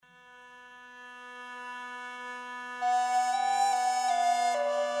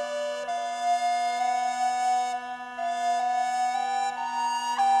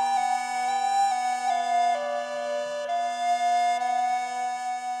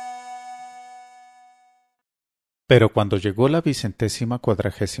Pero cuando llegó la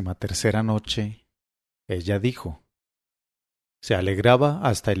 1.443 noche, ella dijo: se alegraba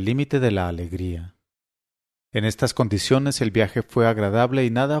hasta el límite de la alegría. En estas condiciones el viaje fue agradable y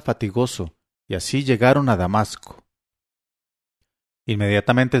nada fatigoso, y así llegaron a Damasco.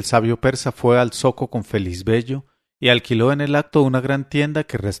 Inmediatamente el sabio persa fue al zoco con Felisbello y alquiló en el acto una gran tienda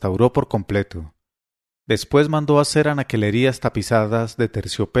que restauró por completo. Después mandó hacer anaquelerías tapizadas de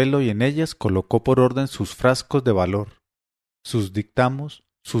terciopelo y en ellas colocó por orden sus frascos de valor, sus dictamos,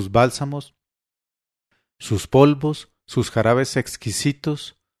 sus bálsamos, sus polvos, sus jarabes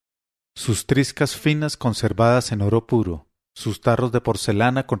exquisitos, sus triscas finas conservadas en oro puro, sus tarros de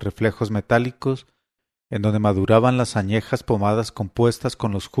porcelana con reflejos metálicos, en donde maduraban las añejas pomadas compuestas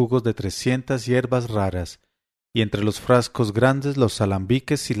con los jugos de 300 hierbas raras, y entre los frascos grandes los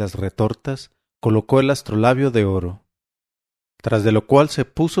alambiques y las retortas, colocó el astrolabio de oro. Tras de lo cual se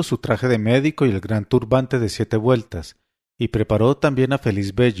puso su traje de médico y el gran turbante de 7 vueltas, y preparó también a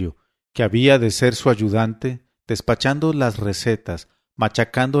Felisbello, que había de ser su ayudante, despachando las recetas,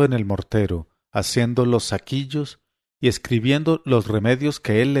 machacando en el mortero, haciendo los saquillos y escribiendo los remedios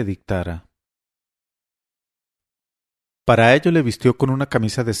que él le dictara. Para ello le vistió con una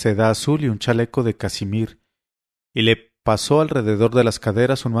camisa de seda azul y un chaleco de casimir, y le pasó alrededor de las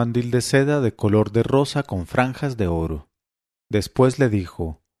caderas un mandil de seda de color de rosa con franjas de oro. Después le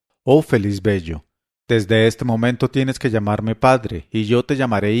dijo: «Oh Felisbello, desde este momento tienes que llamarme padre, y yo te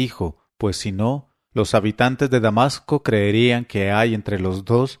llamaré hijo, pues si no, los habitantes de Damasco creerían que hay entre los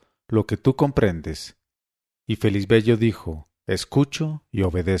dos lo que tú comprendes». Y Felisbello dijo: «Escucho y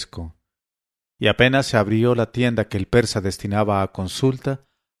obedezco». Y apenas se abrió la tienda que el persa destinaba a consulta,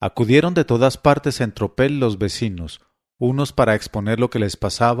 acudieron de todas partes en tropel los vecinos, unos para exponer lo que les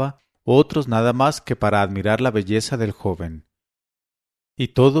pasaba, otros nada más que para admirar la belleza del joven. Y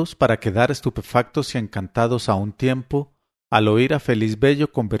todos para quedar estupefactos y encantados a un tiempo, al oír a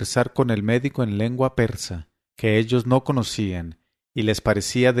Felisbello conversar con el médico en lengua persa, que ellos no conocían, y les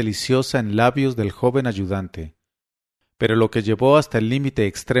parecía deliciosa en labios del joven ayudante. Pero lo que llevó hasta el límite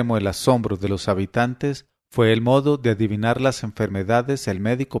extremo el asombro de los habitantes fue el modo de adivinar las enfermedades del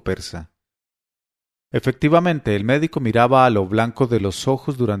médico persa. Efectivamente, el médico miraba a lo blanco de los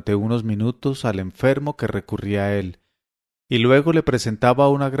ojos durante unos minutos al enfermo que recurría a él, y luego le presentaba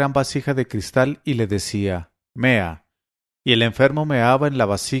una gran vasija de cristal y le decía: «Mea», y el enfermo meaba en la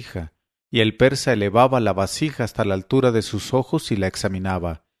vasija, y el persa elevaba la vasija hasta la altura de sus ojos y la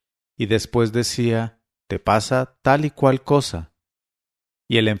examinaba, y después decía: «Te pasa tal y cual cosa».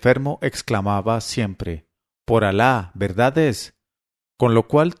 Y el enfermo exclamaba siempre: «Por Alá, verdad es», con lo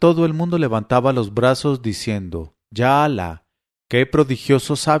cual todo el mundo levantaba los brazos diciendo: «Ya Alá, qué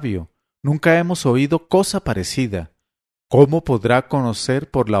prodigioso sabio, nunca hemos oído cosa parecida. ¿Cómo podrá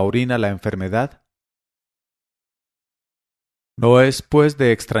conocer por la orina la enfermedad?». No es, pues,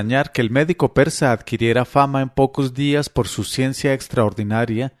 de extrañar que el médico persa adquiriera fama en pocos días por su ciencia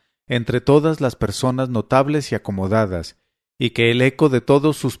extraordinaria entre todas las personas notables y acomodadas, y que el eco de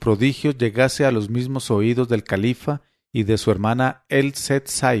todos sus prodigios llegase a los mismos oídos del califa y de su hermana El-Set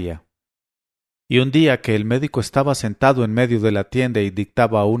Zaya. Y un día que el médico estaba sentado en medio de la tienda y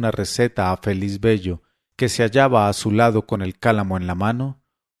dictaba una receta a Felisbello, que se hallaba a su lado con el cálamo en la mano,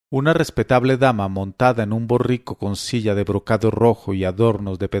 una respetable dama montada en un borrico con silla de brocado rojo y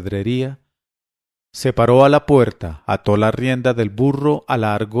adornos de pedrería, se paró a la puerta, ató la rienda del burro a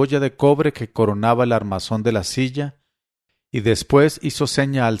la argolla de cobre que coronaba el armazón de la silla, y después hizo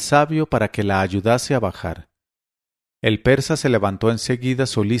seña al sabio para que la ayudase a bajar. El persa se levantó enseguida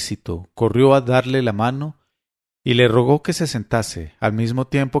solícito, corrió a darle la mano, y le rogó que se sentase, al mismo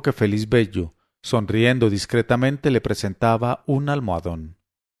tiempo que Felisbello, sonriendo discretamente, le presentaba un almohadón.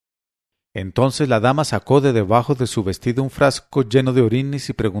 Entonces la dama sacó de debajo de su vestido un frasco lleno de orines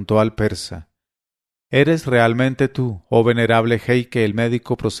y preguntó al persa: «¿Eres realmente tú, oh venerable jeique, el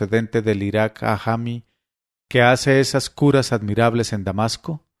médico procedente del Irak Ajami, que hace esas curas admirables en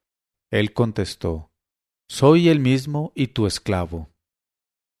Damasco?». Él contestó: «Soy el mismo y tu esclavo».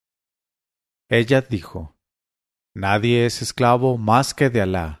 Ella dijo: «Nadie es esclavo más que de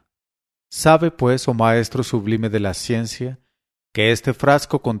Alá. Sabe, pues, oh maestro sublime de la ciencia, que este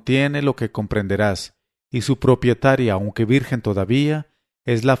frasco contiene lo que comprenderás, y su propietaria, aunque virgen todavía,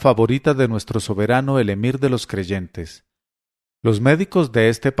 es la favorita de nuestro soberano el emir de los creyentes. Los médicos de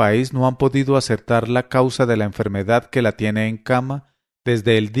este país no han podido acertar la causa de la enfermedad que la tiene en cama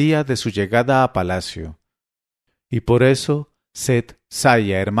desde el día de su llegada a palacio. Y por eso, Set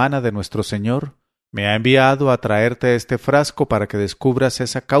Zaya, hermana de nuestro Señor, me ha enviado a traerte este frasco para que descubras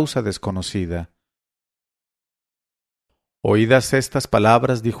esa causa desconocida». Oídas estas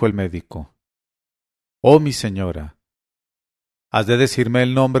palabras, dijo el médico: Oh mi señora, has de decirme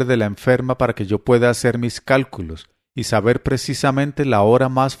el nombre de la enferma para que yo pueda hacer mis cálculos y saber precisamente la hora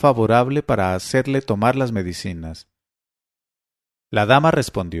más favorable para hacerle tomar las medicinas. La dama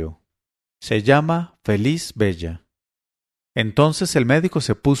respondió: se llama Feliz Bella. Entonces el médico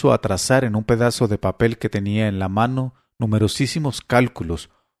se puso a trazar en un pedazo de papel que tenía en la mano numerosísimos cálculos,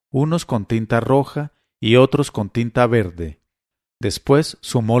 unos con tinta roja y otros con tinta verde. Después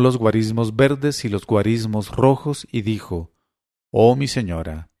sumó los guarismos verdes y los guarismos rojos y dijo: oh mi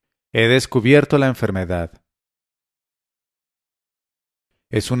señora, he descubierto la enfermedad.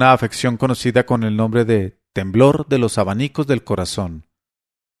 Es una afección conocida con el nombre de temblor de los abanicos del corazón.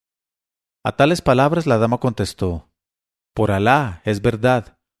 A tales palabras la dama contestó: por Alá, es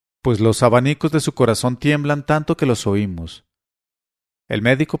verdad, pues los abanicos de su corazón tiemblan tanto que los oímos. El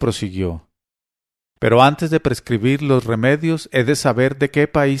médico prosiguió: pero antes de prescribir los remedios he de saber de qué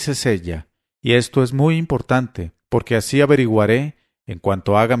país es ella, y esto es muy importante, porque así averiguaré, en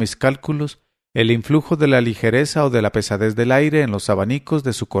cuanto haga mis cálculos, el influjo de la ligereza o de la pesadez del aire en los abanicos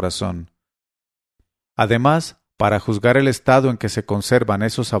de su corazón. Además, para juzgar el estado en que se conservan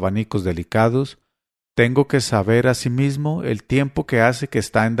esos abanicos delicados, tengo que saber asimismo el tiempo que hace que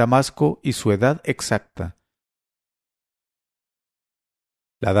está en Damasco y su edad exacta.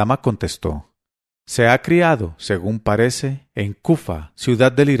 La dama contestó: se ha criado, según parece, en Kufa,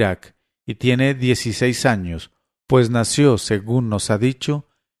 ciudad del Irak, y tiene 16 años, pues nació, según nos ha dicho,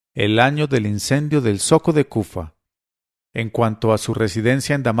 el año del incendio del zoco de Kufa. En cuanto a su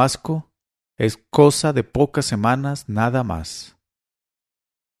residencia en Damasco, es cosa de pocas semanas nada más.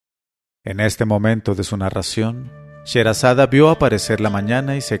 En este momento de su narración, Sherazada vio aparecer la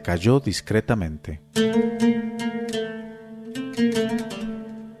mañana y se calló discretamente.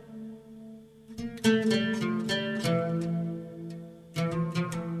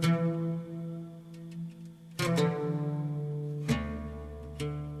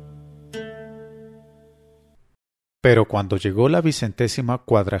 Pero cuando llegó la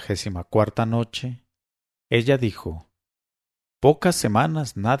 144ª noche, ella dijo: pocas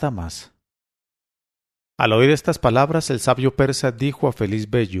semanas nada más. Al oír estas palabras, el sabio persa dijo a Feliz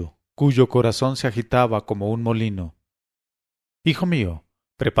Bello, cuyo corazón se agitaba como un molino: hijo mío,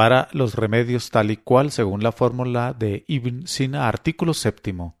 prepara los remedios tal y cual según la fórmula de Ibn Sina, artículo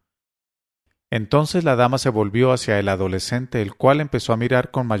 7. Entonces la dama se volvió hacia el adolescente, el cual empezó a mirar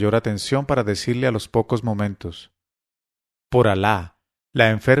con mayor atención para decirle a los pocos momentos: por Alá, la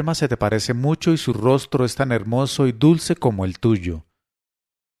enferma se te parece mucho y su rostro es tan hermoso y dulce como el tuyo.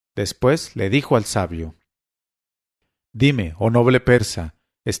 Después le dijo al sabio: dime, oh noble persa,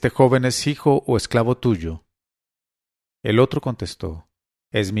 ¿este joven es hijo o esclavo tuyo? El otro contestó: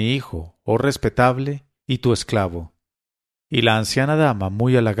 es mi hijo, oh respetable, y tu esclavo. Y la anciana dama,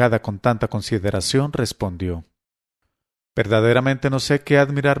 muy halagada con tanta consideración, respondió: verdaderamente no sé qué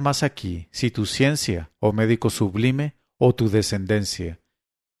admirar más aquí, si tu ciencia, oh médico sublime, o tu descendencia.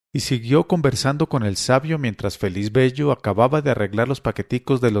 Y siguió conversando con el sabio mientras Feliz Bello acababa de arreglar los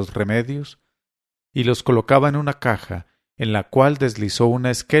paqueticos de los remedios y los colocaba en una caja, en la cual deslizó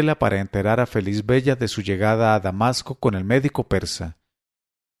una esquela para enterar a Feliz Bella de su llegada a Damasco con el médico persa.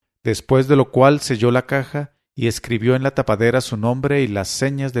 Después de lo cual selló la caja y escribió en la tapadera su nombre y las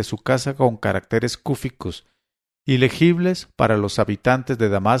señas de su casa con caracteres cúficos, ilegibles para los habitantes de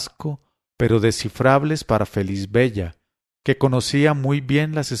Damasco, pero descifrables para Feliz Bella, que conocía muy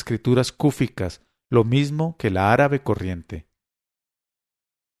bien las escrituras cúficas, lo mismo que la árabe corriente.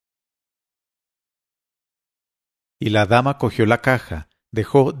 Y la dama cogió la caja,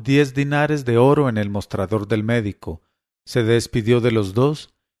 dejó 10 dinares de oro en el mostrador del médico, se despidió de los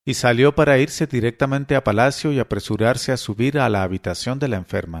dos y salió para irse directamente a palacio y apresurarse a subir a la habitación de la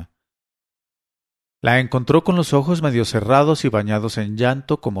enferma. La encontró con los ojos medio cerrados y bañados en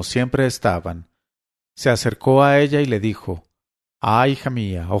llanto como siempre estaban. Se acercó a ella y le dijo: ah, hija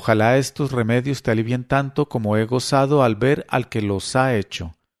mía, ojalá estos remedios te alivien tanto como he gozado al ver al que los ha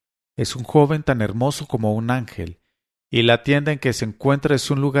hecho. Es un joven tan hermoso como un ángel, y la tienda en que se encuentra es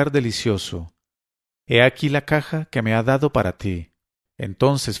un lugar delicioso. He aquí la caja que me ha dado para ti.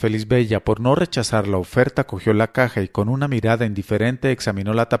 Entonces Feliz Bella, por no rechazar la oferta, cogió la caja y con una mirada indiferente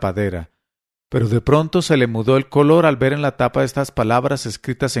examinó la tapadera, pero de pronto se le mudó el color al ver en la tapa estas palabras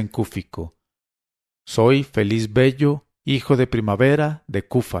escritas en cúfico: soy Feliz Bello, hijo de primavera, de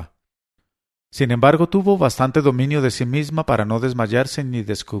Kufa. Sin embargo, tuvo bastante dominio de sí misma para no desmayarse ni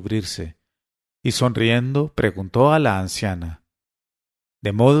descubrirse, y sonriendo preguntó a la anciana: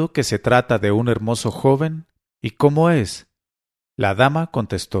 ¿de modo que se trata de un hermoso joven? ¿Y cómo es? La dama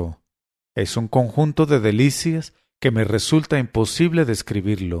contestó: es un conjunto de delicias que me resulta imposible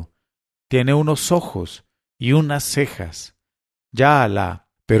describirlo. tiene unos ojos y unas cejas. Ya Alá,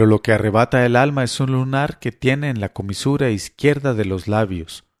 pero lo que arrebata el alma es un lunar que tiene en la comisura izquierda de los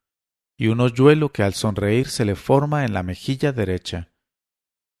labios, y un hoyuelo que al sonreír se le forma en la mejilla derecha.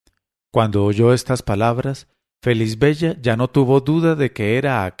 Cuando oyó estas palabras, Felisbella ya no tuvo duda de que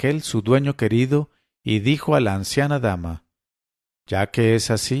era aquel su dueño querido, y dijo a la anciana dama: «Ya que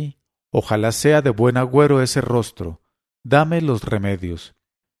es así, ojalá sea de buen agüero ese rostro, dame los remedios».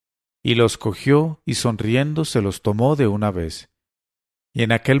 Y los cogió y sonriendo se los tomó de una vez. Y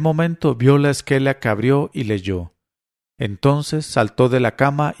en aquel momento vio la esquela que abrió y leyó. Entonces saltó de la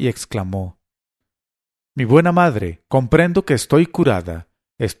cama y exclamó: «Mi buena madre, comprendo que estoy curada.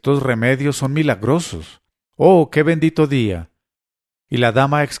 Estos remedios son milagrosos. ¡Oh, qué bendito día!». Y la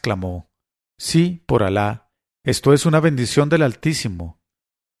dama exclamó: «Sí, por Alá, esto es una bendición del Altísimo».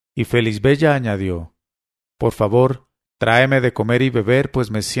 Y Felisbella añadió: «Por favor, tráeme de comer y beber,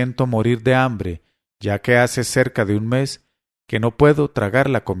 pues me siento morir de hambre, ya que hace cerca de un mes que no puedo tragar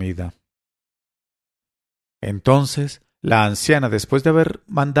la comida». Entonces la anciana, después de haber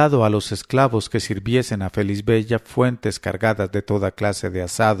mandado a los esclavos que sirviesen a Felisbella fuentes cargadas de toda clase de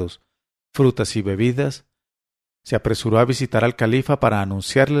asados, frutas y bebidas, se apresuró a visitar al califa para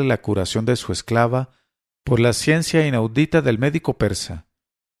anunciarle la curación de su esclava por la ciencia inaudita del médico persa.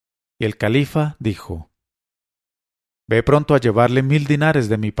 Y el califa dijo: «Ve pronto a llevarle 1000 dinares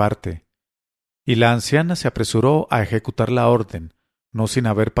de mi parte». Y la anciana se apresuró a ejecutar la orden, no sin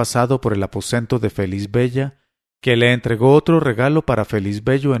haber pasado por el aposento de Felisbella, que le entregó otro regalo para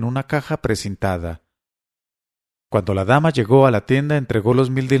Felisbello en una caja precintada. Cuando la dama llegó a la tienda, entregó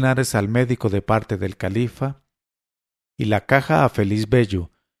los 1000 dinares al médico de parte del califa y la caja a Felisbello,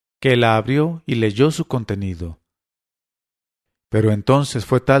 que la abrió y leyó su contenido. Pero entonces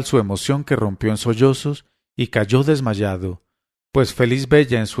fue tal su emoción que rompió en sollozos y cayó desmayado, pues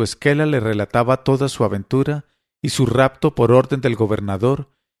Felisbella en su esquela le relataba toda su aventura y su rapto por orden del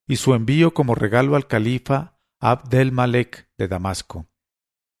gobernador y su envío como regalo al califa Abd el-Malek de Damasco.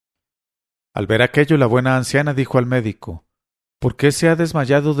 Al ver aquello, la buena anciana dijo al médico: «¿Por qué se ha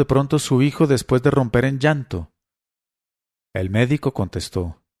desmayado de pronto su hijo después de romper en llanto?». El médico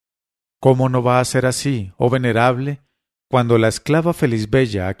contestó: «¿Cómo no va a ser así, oh venerable, cuando la esclava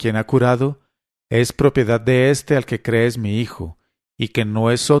Felisbella, a quien ha curado, es propiedad de éste al que crees mi hijo, y que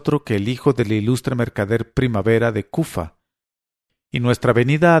no es otro que el hijo del ilustre mercader Primavera de Kufa? Y nuestra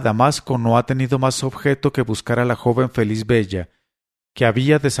venida a Damasco no ha tenido más objeto que buscar a la joven Felisbella, que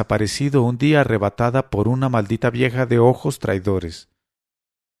había desaparecido un día arrebatada por una maldita vieja de ojos traidores».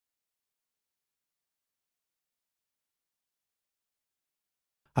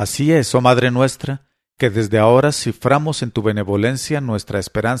 Así es, oh Madre nuestra, que desde ahora ciframos en tu benevolencia nuestra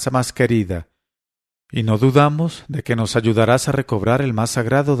esperanza más querida, y no dudamos de que nos ayudarás a recobrar el más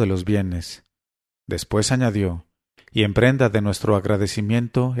sagrado de los bienes. Después añadió: «Y en prenda de nuestro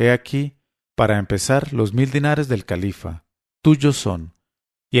agradecimiento, he aquí, para empezar, los 1000 dinares del califa, tuyos son,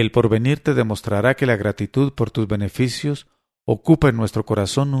 y el porvenir te demostrará que la gratitud por tus beneficios ocupa en nuestro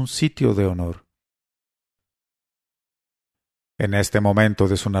corazón un sitio de honor». En este momento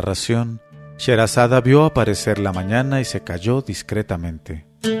de su narración, Sherazada vio aparecer la mañana y se calló discretamente.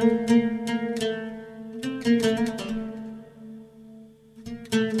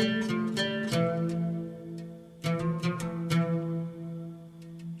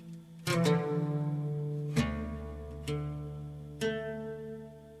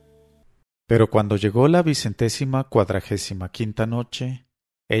 Pero cuando llegó la 145ª noche,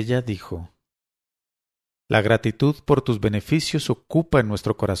 ella dijo: «La gratitud por tus beneficios ocupa en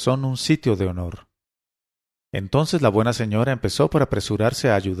nuestro corazón un sitio de honor». Entonces la buena señora empezó por apresurarse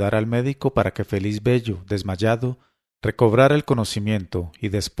a ayudar al médico para que Felisbello, desmayado, recobrara el conocimiento, y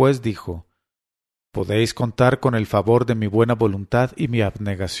después dijo: «Podéis contar con el favor de mi buena voluntad y mi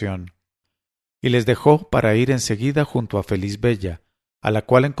abnegación». Y les dejó para ir enseguida junto a Felisbella, a la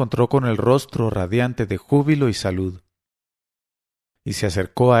cual encontró con el rostro radiante de júbilo y salud. Y se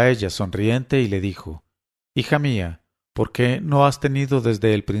acercó a ella sonriente y le dijo: «Hija mía, ¿por qué no has tenido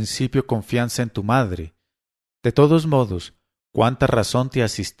desde el principio confianza en tu madre? De todos modos, cuánta razón te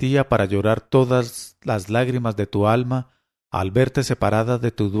asistía para llorar todas las lágrimas de tu alma al verte separada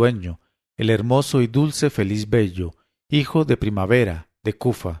de tu dueño, el hermoso y dulce Felisbello, hijo de Primavera, de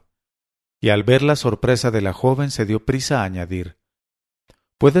Kufa». Y al ver la sorpresa de la joven se dio prisa a añadir: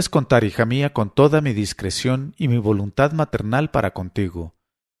 «Puedes contar, hija mía, con toda mi discreción y mi voluntad maternal para contigo.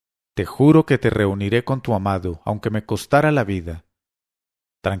 Te juro que te reuniré con tu amado, aunque me costara la vida.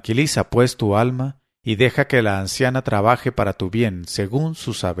 Tranquiliza, pues, tu alma y deja que la anciana trabaje para tu bien, según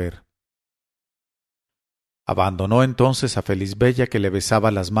su saber». Abandonó entonces a Felisbella, que le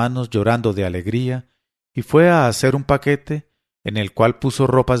besaba las manos llorando de alegría, y fue a hacer un paquete en el cual puso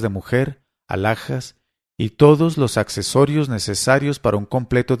ropas de mujer, alhajas y todos los accesorios necesarios para un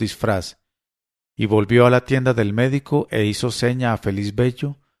completo disfraz, y volvió a la tienda del médico e hizo seña a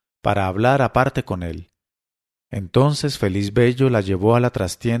Felisbello para hablar aparte con él. Entonces Felisbello la llevó a la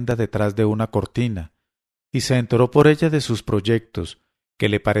trastienda detrás de una cortina, y se enteró por ella de sus proyectos, que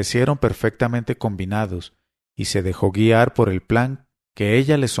le parecieron perfectamente combinados, y se dejó guiar por el plan que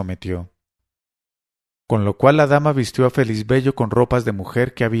ella le sometió. Con lo cual la dama vistió a Felisbello con ropas de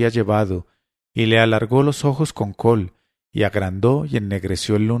mujer que había llevado, y le alargó los ojos con col, y agrandó y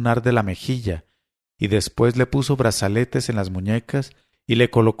ennegreció el lunar de la mejilla, y después le puso brazaletes en las muñecas, y le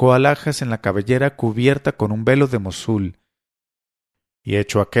colocó alhajas en la cabellera cubierta con un velo de Mosul. Y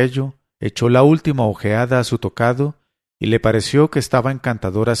hecho aquello, echó la última ojeada a su tocado, y le pareció que estaba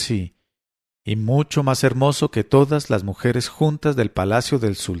encantador así, y mucho más hermoso que todas las mujeres juntas del palacio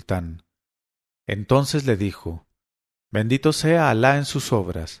del sultán. Entonces le dijo: Bendito sea Alá en sus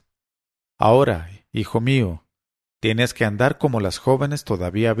obras. Ahora, hijo mío, tienes que andar como las jóvenes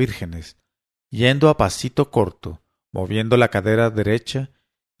todavía vírgenes, yendo a pasito corto, moviendo la cadera derecha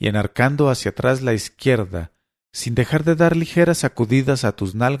y enarcando hacia atrás la izquierda, sin dejar de dar ligeras sacudidas a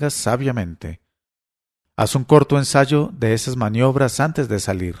tus nalgas sabiamente. Haz un corto ensayo de esas maniobras antes de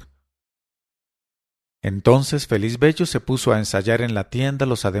salir. Entonces Felisbello se puso a ensayar en la tienda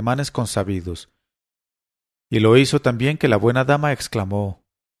los ademanes consabidos, y lo hizo tan bien que la buena dama exclamó: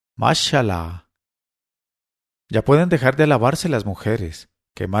 «¡Mashallah!». Ya pueden dejar de alabarse las mujeres.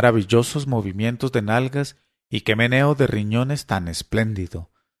 ¡Qué maravillosos movimientos de nalgas y qué meneo de riñones tan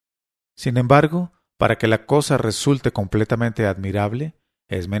espléndido! Sin embargo, para que la cosa resulte completamente admirable,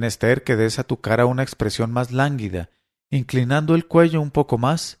 es menester que des a tu cara una expresión más lánguida, inclinando el cuello un poco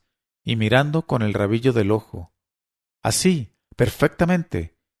más y mirando con el rabillo del ojo. Así,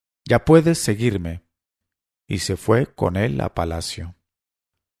 perfectamente. Ya puedes seguirme. Y se fue con él a palacio.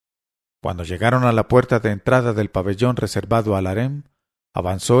 Cuando llegaron a la puerta de entrada del pabellón reservado al harem,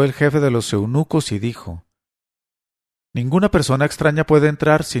 avanzó el jefe de los eunucos y dijo: Ninguna persona extraña puede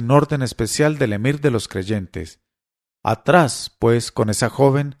entrar sin orden especial del emir de los creyentes. Atrás, pues, con esa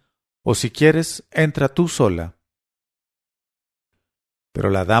joven, o si quieres, entra tú sola. Pero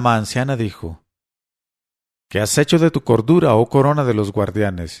la dama anciana dijo: ¿Qué has hecho de tu cordura, oh corona de los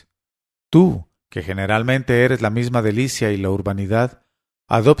guardianes? Tú, que generalmente eres la misma delicia y la urbanidad,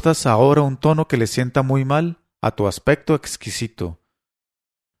 adoptas ahora un tono que le sienta muy mal a tu aspecto exquisito.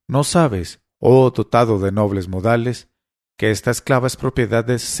 ¿No sabes, oh dotado de nobles modales, que esta esclava es propiedad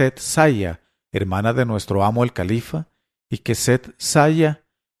de Seth Saya, hermana de nuestro amo el califa, y que Seth Saya,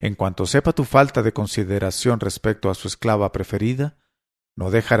 en cuanto sepa tu falta de consideración respecto a su esclava preferida, no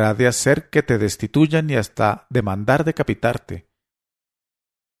dejará de hacer que te destituyan y hasta de mandar decapitarte?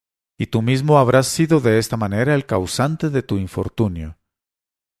 Y tú mismo habrás sido de esta manera el causante de tu infortunio.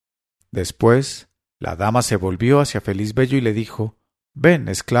 Después, la dama se volvió hacia Felisbello y le dijo: Ven,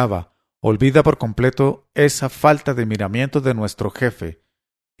 esclava, olvida por completo esa falta de miramiento de nuestro jefe,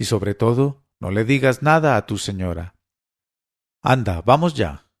 y sobre todo, no le digas nada a tu señora. Anda, vamos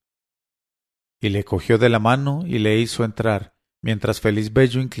ya. Y le cogió de la mano y le hizo entrar, mientras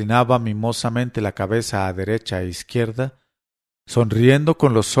Felisbello inclinaba mimosamente la cabeza a derecha e izquierda, sonriendo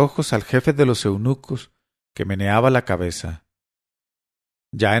con los ojos al jefe de los eunucos, que meneaba la cabeza.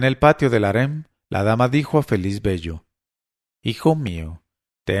 Ya en el patio del harem, la dama dijo a Felisbello: Hijo mío,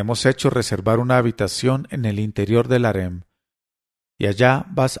 te hemos hecho reservar una habitación en el interior del harem, y allá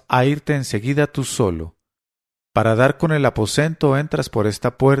vas a irte enseguida tú solo. Para dar con el aposento entras por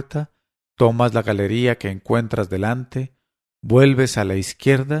esta puerta, tomas la galería que encuentras delante, vuelves a la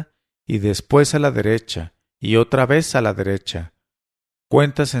izquierda y después a la derecha y otra vez a la derecha.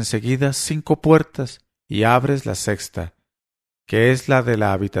 Cuentas enseguida 5 puertas y abres la sexta, que es la de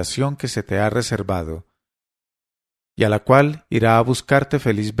la habitación que se te ha reservado, y a la cual irá a buscarte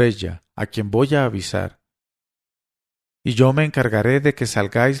Felisbella, a quien voy a avisar. Y yo me encargaré de que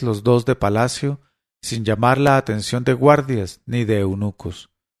salgáis los dos de palacio sin llamar la atención de guardias ni de eunucos.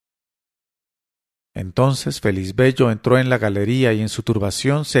 Entonces Felisbello entró en la galería y en su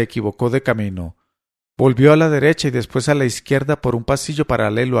turbación se equivocó de camino. Volvió a la derecha y después a la izquierda por un pasillo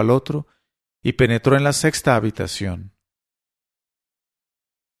paralelo al otro y penetró en la sexta habitación.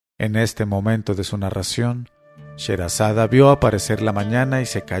 En este momento de su narración, Sherazada vio aparecer la mañana y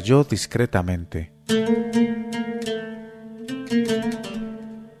se calló discretamente.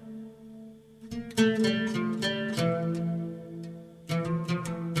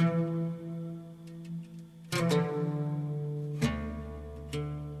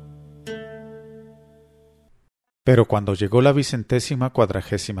 Pero cuando llegó la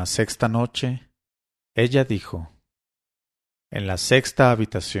 246ª noche, ella dijo: en la 6ª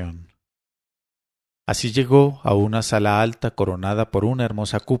habitación. Así llegó a una sala alta coronada por una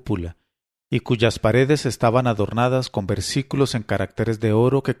hermosa cúpula, y cuyas paredes estaban adornadas con versículos en caracteres de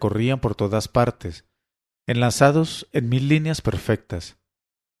oro que corrían por todas partes, enlazados en 1000 líneas perfectas.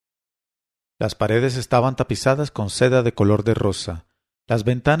 Las paredes estaban tapizadas con seda de color de rosa, las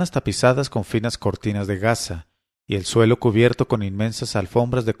ventanas tapizadas con finas cortinas de gasa, y el suelo cubierto con inmensas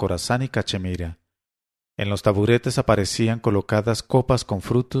alfombras de corazán y cachemira. En los taburetes aparecían colocadas copas con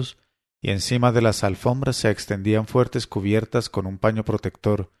frutos, y encima de las alfombras se extendían fuertes cubiertas con un paño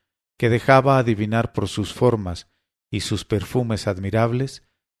protector, que dejaba adivinar por sus formas y sus perfumes admirables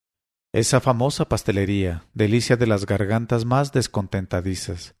esa famosa pastelería, delicia de las gargantas más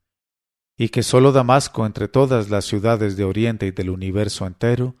descontentadizas, y que sólo Damasco, entre todas las ciudades de Oriente y del universo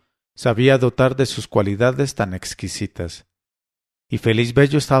entero, sabía dotar de sus cualidades tan exquisitas. Y Feliz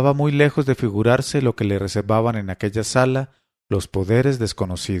Bello estaba muy lejos de figurarse lo que le reservaban en aquella sala los poderes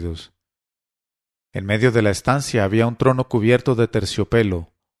desconocidos. En medio de la estancia había un trono cubierto de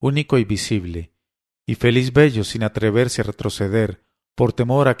terciopelo, único y visible, y Feliz Bello, sin atreverse a retroceder, por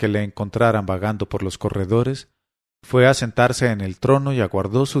temor a que le encontraran vagando por los corredores, fue a sentarse en el trono y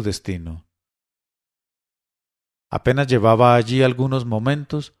aguardó su destino. Apenas llevaba allí algunos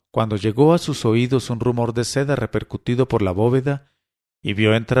momentos, cuando llegó a sus oídos un rumor de seda repercutido por la bóveda, y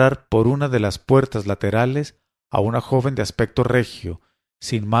vio entrar por una de las puertas laterales a una joven de aspecto regio,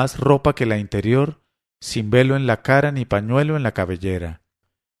 sin más ropa que la interior, sin velo en la cara ni pañuelo en la cabellera,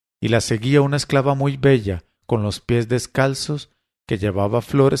 y la seguía una esclava muy bella, con los pies descalzos, que llevaba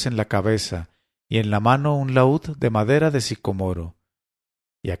flores en la cabeza, y en la mano un laúd de madera de sicomoro.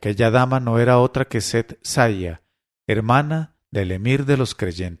 Y aquella dama no era otra que Seth Saya, hermana del emir de los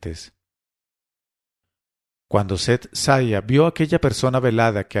creyentes. Cuando Seth Saya vio a aquella persona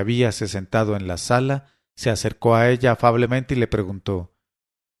velada que habíase sentado en la sala, se acercó a ella afablemente y le preguntó: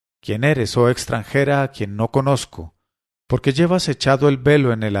 ¿Quién eres, oh extranjera, a quien no conozco? ¿Por qué llevas echado el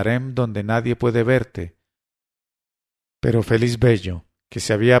velo en el harem donde nadie puede verte? Pero Feliz Bello, que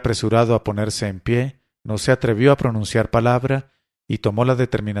se había apresurado a ponerse en pie, no se atrevió a pronunciar palabra y tomó la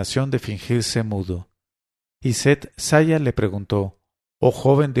determinación de fingirse mudo. Y Seth Saya le preguntó: «Oh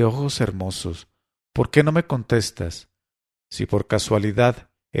joven de ojos hermosos, ¿por qué no me contestas? Si por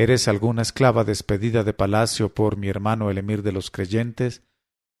casualidad eres alguna esclava despedida de palacio por mi hermano el emir de los creyentes,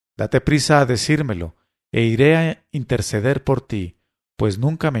 date prisa a decírmelo, e iré a interceder por ti, pues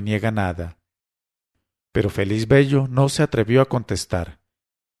nunca me niega nada». Pero Feliz Bello no se atrevió a contestar,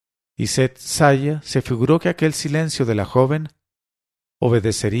 y Seth Saya se figuró que aquel silencio de la joven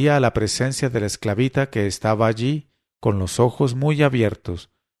obedecería a la presencia de la esclavita que estaba allí con los ojos muy abiertos,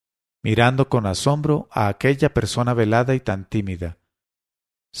 mirando con asombro a aquella persona velada y tan tímida.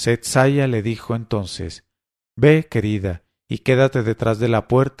 Seth Saya le dijo entonces: «Ve, querida, y quédate detrás de la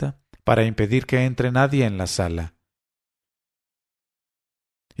puerta para impedir que entre nadie en la sala».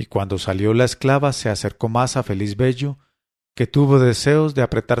 Y cuando salió la esclava se acercó más a Feliz Bello, que tuvo deseos de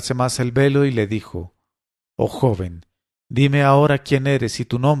apretarse más el velo, y le dijo: «Oh joven, dime ahora quién eres y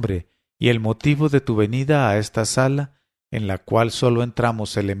tu nombre, y el motivo de tu venida a esta sala, en la cual sólo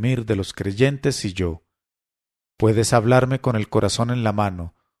entramos el emir de los creyentes y yo. Puedes hablarme con el corazón en la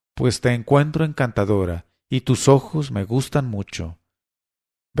mano, pues te encuentro encantadora, y tus ojos me gustan mucho.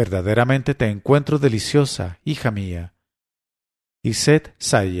 Verdaderamente te encuentro deliciosa, hija mía». Y Seth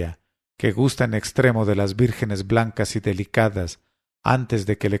Saya, que gusta en extremo de las vírgenes blancas y delicadas, antes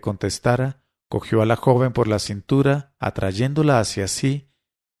de que le contestara, cogió a la joven por la cintura, atrayéndola hacia sí,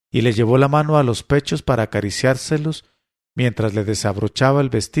 y le llevó la mano a los pechos para acariciárselos, mientras le desabrochaba el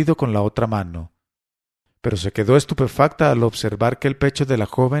vestido con la otra mano. Pero se quedó estupefacta al observar que el pecho de la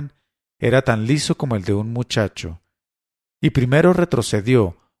joven era tan liso como el de un muchacho, y primero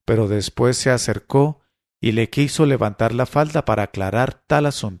retrocedió, pero después se acercó y le quiso levantar la falda para aclarar tal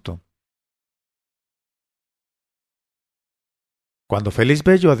asunto. Cuando Feliz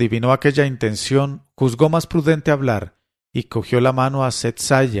Bello adivinó aquella intención, juzgó más prudente hablar, y cogió la mano a Seth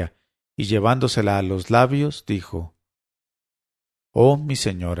Saya, y llevándosela a los labios, dijo: «Oh, mi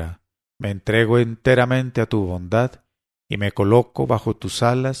señora, me entrego enteramente a tu bondad, y me coloco bajo tus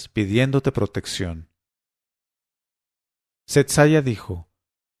alas pidiéndote protección». Seth Saya dijo: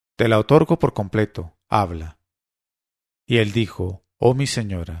 «Te la otorgo por completo, habla». Y él dijo: «Oh, mi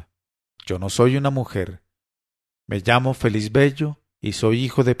señora, yo no soy una mujer. Me llamo Feliz Bello y soy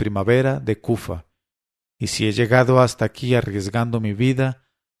hijo de Primavera de Kufa, y si he llegado hasta aquí arriesgando mi vida,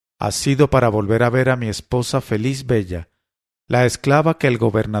 ha sido para volver a ver a mi esposa Feliz Bella, la esclava que el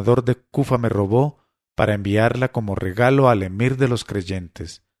gobernador de Kufa me robó para enviarla como regalo al emir de los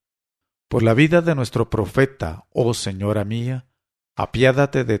creyentes. Por la vida de nuestro profeta, oh señora mía,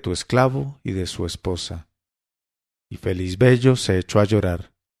 apiádate de tu esclavo y de su esposa. Y Felisbello se echó a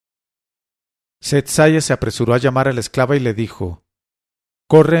llorar. Seth Saya se apresuró a llamar a la esclava y le dijo: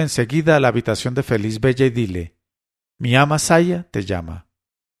 Corre enseguida a la habitación de Felisbella y dile: Mi ama Saya te llama.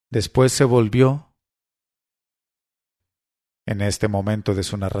 Después se volvió. En este momento de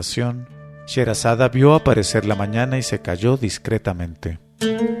su narración, Sherazada vio aparecer la mañana y se calló discretamente.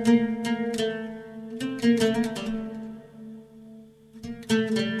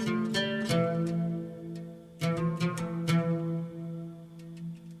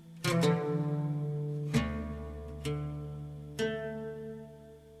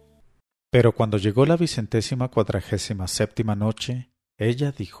 Pero cuando llegó la 147ª noche,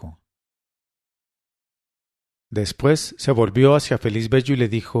 ella dijo. Después se volvió hacia Felisbello y le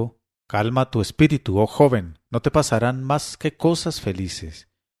dijo: Calma tu espíritu, oh joven, no te pasarán más que cosas felices.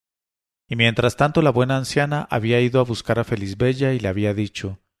 Y mientras tanto la buena anciana había ido a buscar a Felisbella y le había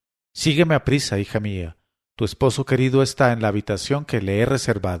dicho: Sígueme aprisa, hija mía, tu esposo querido está en la habitación que le he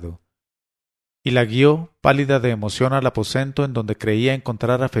reservado. Y la guió, pálida de emoción, al aposento en donde creía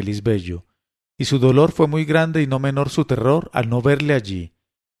encontrar a Felisbello, y su dolor fue muy grande y no menor su terror al no verle allí.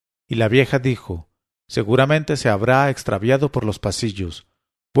 Y la vieja dijo: Seguramente se habrá extraviado por los pasillos.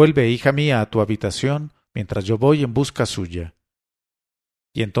 Vuelve, hija mía, a tu habitación, mientras yo voy en busca suya.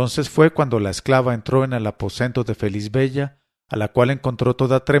 Y entonces fue cuando la esclava entró en el aposento de Felisbella, a la cual encontró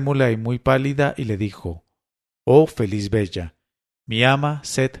toda trémula y muy pálida, y le dijo: Oh Felisbella, mi ama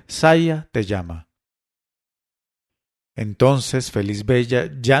Seth Saya te llama. Entonces Felisbella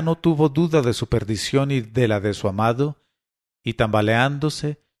ya no tuvo duda de su perdición y de la de su amado, y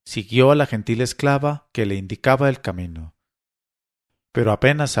tambaleándose siguió a la gentil esclava que le indicaba el camino. Pero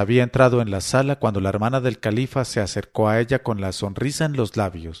apenas había entrado en la sala cuando la hermana del califa se acercó a ella con la sonrisa en los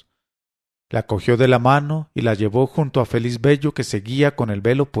labios. La cogió de la mano y la llevó junto a Felisbello, que seguía con el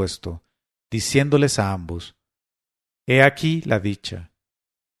velo puesto, diciéndoles a ambos: He aquí la dicha.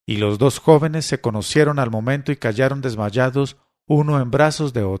 Y los dos jóvenes se conocieron al momento y cayeron desmayados uno en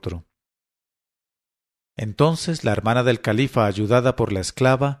brazos de otro. Entonces la hermana del califa, ayudada por la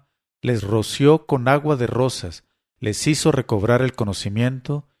esclava, les roció con agua de rosas, les hizo recobrar el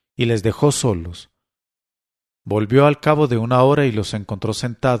conocimiento y les dejó solos. Volvió al cabo de una hora y los encontró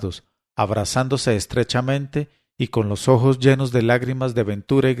sentados, abrazándose estrechamente y con los ojos llenos de lágrimas de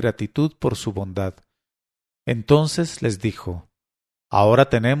ventura y gratitud por su bondad. Entonces les dijo: Ahora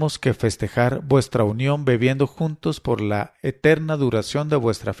tenemos que festejar vuestra unión bebiendo juntos por la eterna duración de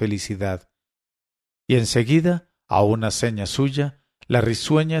vuestra felicidad. Y enseguida, a una seña suya, la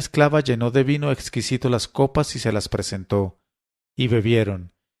risueña esclava llenó de vino exquisito las copas y se las presentó, y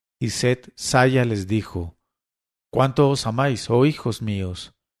bebieron. Y Seth Saya les dijo: Cuánto os amáis, oh hijos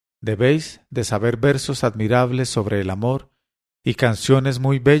míos. Debéis de saber versos admirables sobre el amor y canciones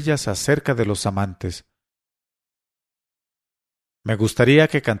muy bellas acerca de los amantes. Me gustaría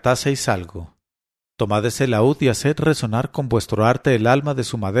que cantaseis algo. Tomad ese laúd y haced resonar con vuestro arte el alma de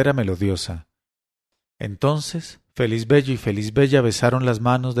su madera melodiosa. Entonces Felisbello y Felisbella besaron las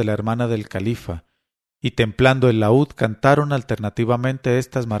manos de la hermana del califa, y templando el laúd cantaron alternativamente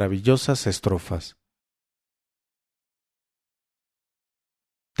estas maravillosas estrofas.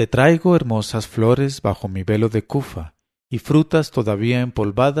 Te traigo hermosas flores bajo mi velo de Kufa, y frutas todavía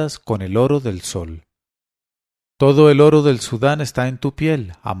empolvadas con el oro del sol. Todo el oro del Sudán está en tu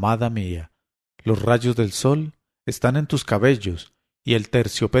piel, amada mía. Los rayos del sol están en tus cabellos, y el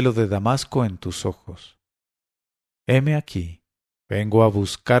terciopelo de Damasco en tus ojos. Heme aquí, vengo a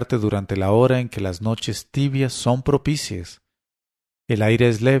buscarte durante la hora en que las noches tibias son propicias. El aire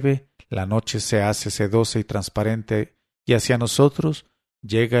es leve, la noche se hace sedosa y transparente, y hacia nosotros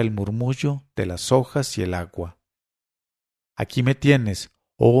llega el murmullo de las hojas y el agua. Aquí me tienes,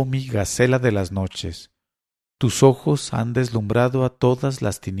 oh mi gacela de las noches. Tus ojos han deslumbrado a todas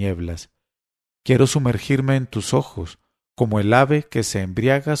las tinieblas. Quiero sumergirme en tus ojos, como el ave que se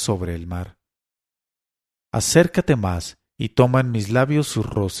embriaga sobre el mar. Acércate más y toma en mis labios sus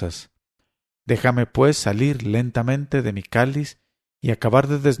rosas. Déjame, pues, salir lentamente de mi cáliz y acabar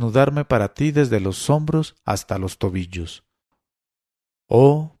de desnudarme para ti desde los hombros hasta los tobillos.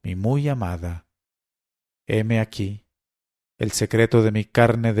 Oh, mi muy amada, heme aquí. El secreto de mi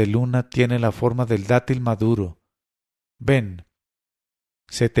carne de luna tiene la forma del dátil maduro. Ven,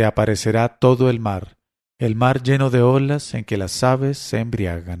 se te aparecerá todo el mar lleno de olas en que las aves se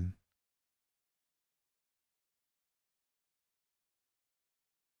embriagan.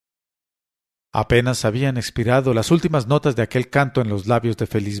 Apenas habían expirado las últimas notas de aquel canto en los labios de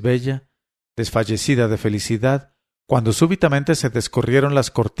Felisbella, desfallecida de felicidad, cuando súbitamente se descorrieron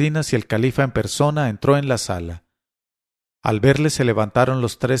las cortinas y el califa en persona entró en la sala. Al verle se levantaron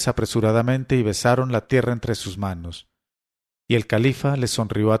los tres apresuradamente y besaron la tierra entre sus manos. Y el califa les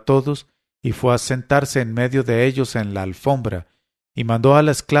sonrió a todos y fue a sentarse en medio de ellos en la alfombra y mandó a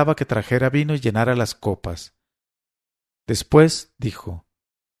la esclava que trajera vino y llenara las copas. Después dijo: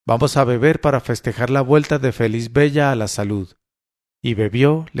 «Vamos a beber para festejar la vuelta de Feliz Bella a la salud». Y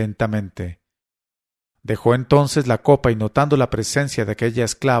bebió lentamente. Dejó entonces la copa y notando la presencia de aquella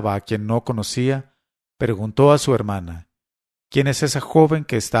esclava a quien no conocía, preguntó a su hermana: «¿Quién es esa joven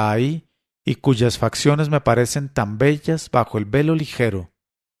que está ahí y cuyas facciones me parecen tan bellas bajo el velo ligero?»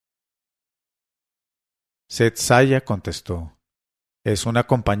 Sett Saya contestó: «Es una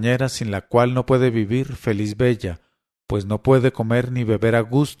compañera sin la cual no puede vivir Feliz Bella, pues no puede comer ni beber a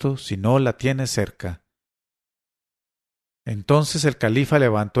gusto si no la tiene cerca». Entonces el califa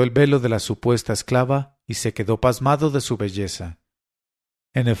levantó el velo de la supuesta esclava y se quedó pasmado de su belleza.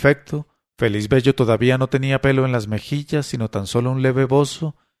 En efecto, Feliz Bello todavía no tenía pelo en las mejillas, sino tan solo un leve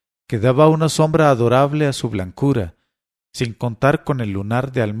bozo que daba una sombra adorable a su blancura, sin contar con el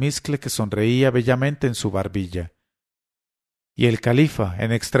lunar de almizcle que sonreía bellamente en su barbilla. Y el califa,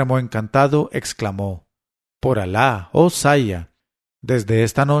 en extremo encantado, exclamó: «Por Alá, oh Saya, desde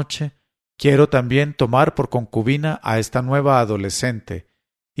esta noche quiero también tomar por concubina a esta nueva adolescente,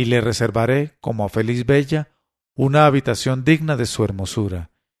 y le reservaré, como a Feliz Bella, una habitación digna de su hermosura,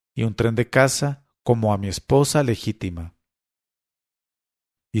 y un tren de casa como a mi esposa legítima».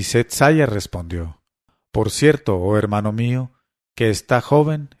 Y Sett Saya respondió: «Por cierto, oh hermano mío, que esta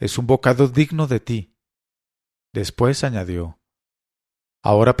joven es un bocado digno de ti». Después añadió: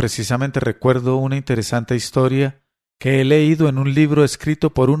 «Ahora precisamente recuerdo una interesante historia que he leído en un libro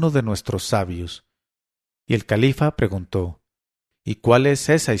escrito por uno de nuestros sabios». Y el califa preguntó: «¿Y cuál es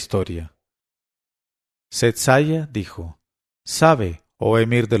esa historia?». Sett Saya dijo: «Sabe, oh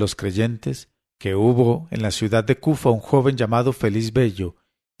emir de los creyentes, que hubo en la ciudad de Kufa un joven llamado Feliz Bello,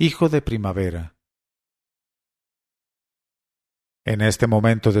 hijo de Primavera». En este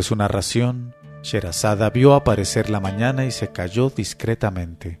momento de su narración, Sherazada vio aparecer la mañana y se calló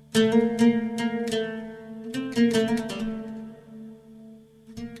discretamente.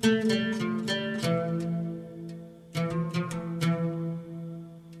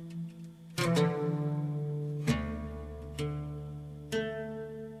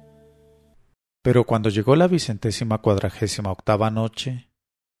 Pero cuando llegó la 248ª noche,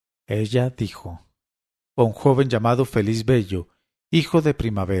 ella dijo: «Un joven llamado Feliz Bello, hijo de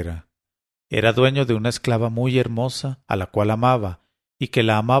Primavera, era dueño de una esclava muy hermosa, a la cual amaba, y que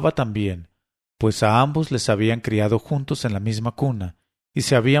la amaba también, pues a ambos les habían criado juntos en la misma cuna, y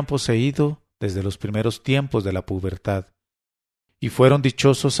se habían poseído desde los primeros tiempos de la pubertad. Y fueron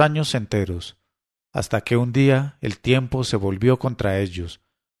dichosos años enteros, hasta que un día el tiempo se volvió contra ellos,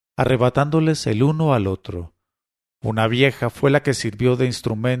 arrebatándoles el uno al otro. Una vieja fue la que sirvió de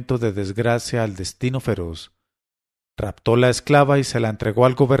instrumento de desgracia al destino feroz. Raptó la esclava y se la entregó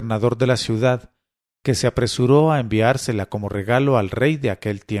al gobernador de la ciudad, que se apresuró a enviársela como regalo al rey de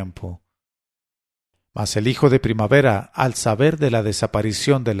aquel tiempo. Mas el hijo de Primavera, al saber de la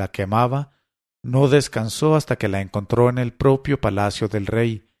desaparición de la que amaba, no descansó hasta que la encontró en el propio palacio del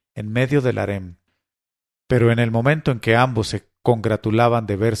rey, en medio del harem. Pero en el momento en que ambos se congratulaban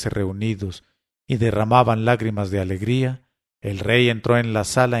de verse reunidos y derramaban lágrimas de alegría, el rey entró en la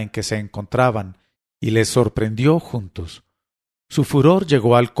sala en que se encontraban y les sorprendió juntos. Su furor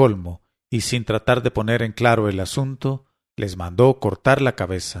llegó al colmo, y sin tratar de poner en claro el asunto, les mandó cortar la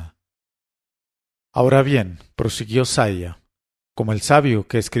cabeza. «Ahora bien», prosiguió Saya, «como el sabio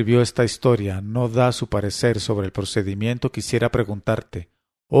que escribió esta historia no da su parecer sobre el procedimiento, quisiera preguntarte,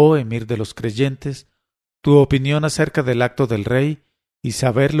 oh emir de los creyentes, tu opinión acerca del acto del rey y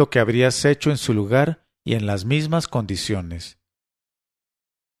saber lo que habrías hecho en su lugar y en las mismas condiciones».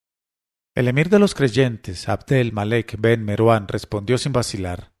 El emir de los creyentes, Abdel Malek ben Meruán, respondió sin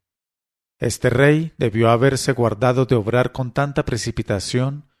vacilar: «Este rey debió haberse guardado de obrar con tanta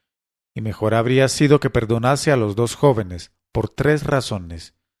precipitación, y mejor habría sido que perdonase a los dos jóvenes, por 3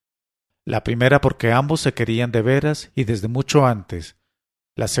 razones. La primera, porque ambos se querían de veras y desde mucho antes.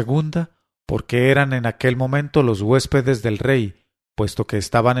 La segunda, porque eran en aquel momento los huéspedes del rey, puesto que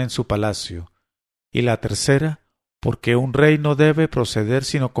estaban en su palacio. Y la tercera, porque un rey no debe proceder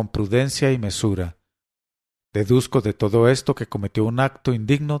sino con prudencia y mesura. Deduzco de todo esto que cometió un acto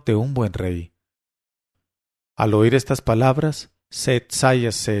indigno de un buen rey». Al oír estas palabras, Sett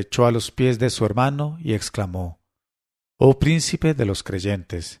Saya se echó a los pies de su hermano y exclamó: «Oh príncipe de los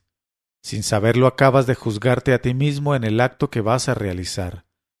creyentes, sin saberlo acabas de juzgarte a ti mismo en el acto que vas a realizar.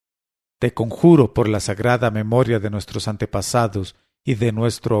 te conjuro por la sagrada memoria de nuestros antepasados y de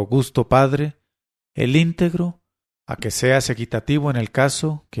nuestro augusto padre, el íntegro, a que seas equitativo en el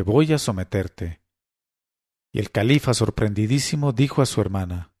caso que voy a someterte. Y el califa, sorprendidísimo, dijo a su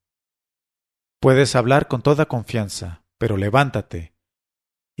hermana: Puedes hablar con toda confianza, pero levántate.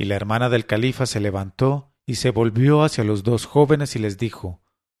 Y la hermana del califa se levantó y se volvió hacia los dos jóvenes y les dijo: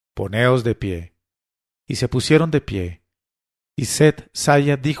 Poneos de pie. Y se pusieron de pie. Y Seth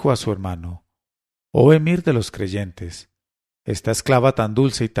Saya dijo a su hermano: Oh emir de los creyentes, esta esclava tan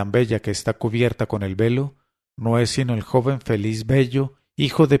dulce y tan bella que está cubierta con el velo, no es sino el joven Feliz Bello,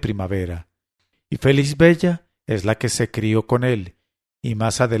 hijo de Primavera. Y Feliz Bella es la que se crió con él, y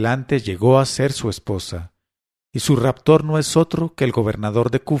más adelante llegó a ser su esposa. Y su raptor no es otro que el gobernador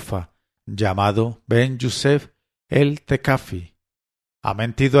de Kufa, llamado Ben Yusef el Tekafi. Ha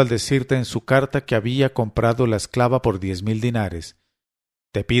mentido al decirte en su carta que había comprado la esclava por 10.000 dinares.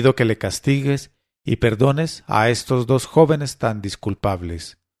 Te pido que le castigues y perdones a estos dos jóvenes tan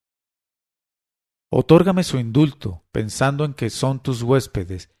disculpables. Otórgame su indulto, pensando en que son tus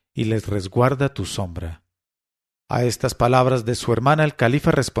huéspedes, y les resguarda tu sombra. A estas palabras de su hermana el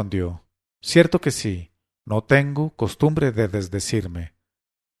califa respondió: Cierto que sí, no tengo costumbre de desdecirme.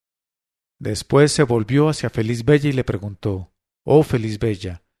 Después se volvió hacia Feliz Bella y le preguntó: Oh Feliz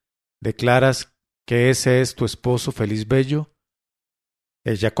Bella, ¿declaras que ese es tu esposo Feliz Bello?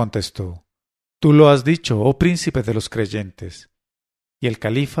 Ella contestó: Tú lo has dicho, oh príncipe de los creyentes. Y el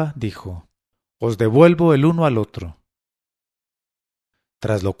califa dijo: Os devuelvo el uno al otro.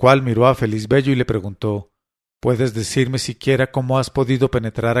 Tras lo cual miró a Feliz Bello y le preguntó: ¿Puedes decirme siquiera cómo has podido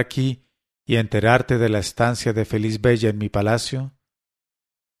penetrar aquí y enterarte de la estancia de Feliz Bella en mi palacio?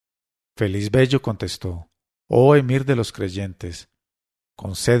 Feliz Bello contestó: Oh emir de los creyentes,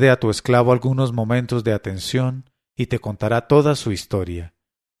 concede a tu esclavo algunos momentos de atención y te contará toda su historia.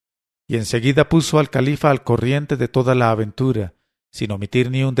 Y enseguida puso al califa al corriente de toda la aventura, sin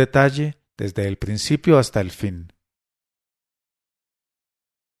omitir ni un detalle, desde el principio hasta el fin.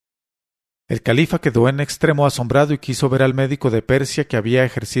 El califa quedó en extremo asombrado y quiso ver al médico de Persia que había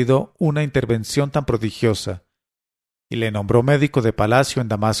ejercido una intervención tan prodigiosa, y le nombró médico de palacio en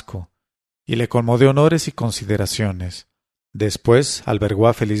Damasco, y le colmó de honores y consideraciones. Después albergó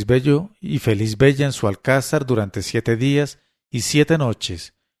a Feliz Bello y Feliz Bella en su alcázar durante 7 días y 7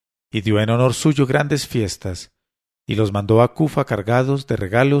 noches, y dio en honor suyo grandes fiestas, y los mandó a Kufa cargados de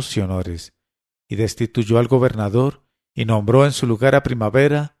regalos y honores, y destituyó al gobernador, y nombró en su lugar a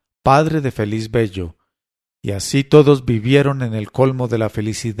Primavera, padre de Feliz Bello, y así todos vivieron en el colmo de la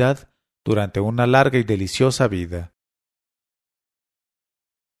felicidad durante una larga y deliciosa vida.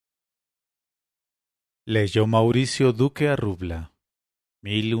 Leyó Mauricio Duque Arrubla.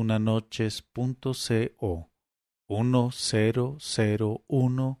 1001noches.co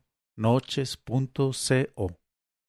 1001noches.co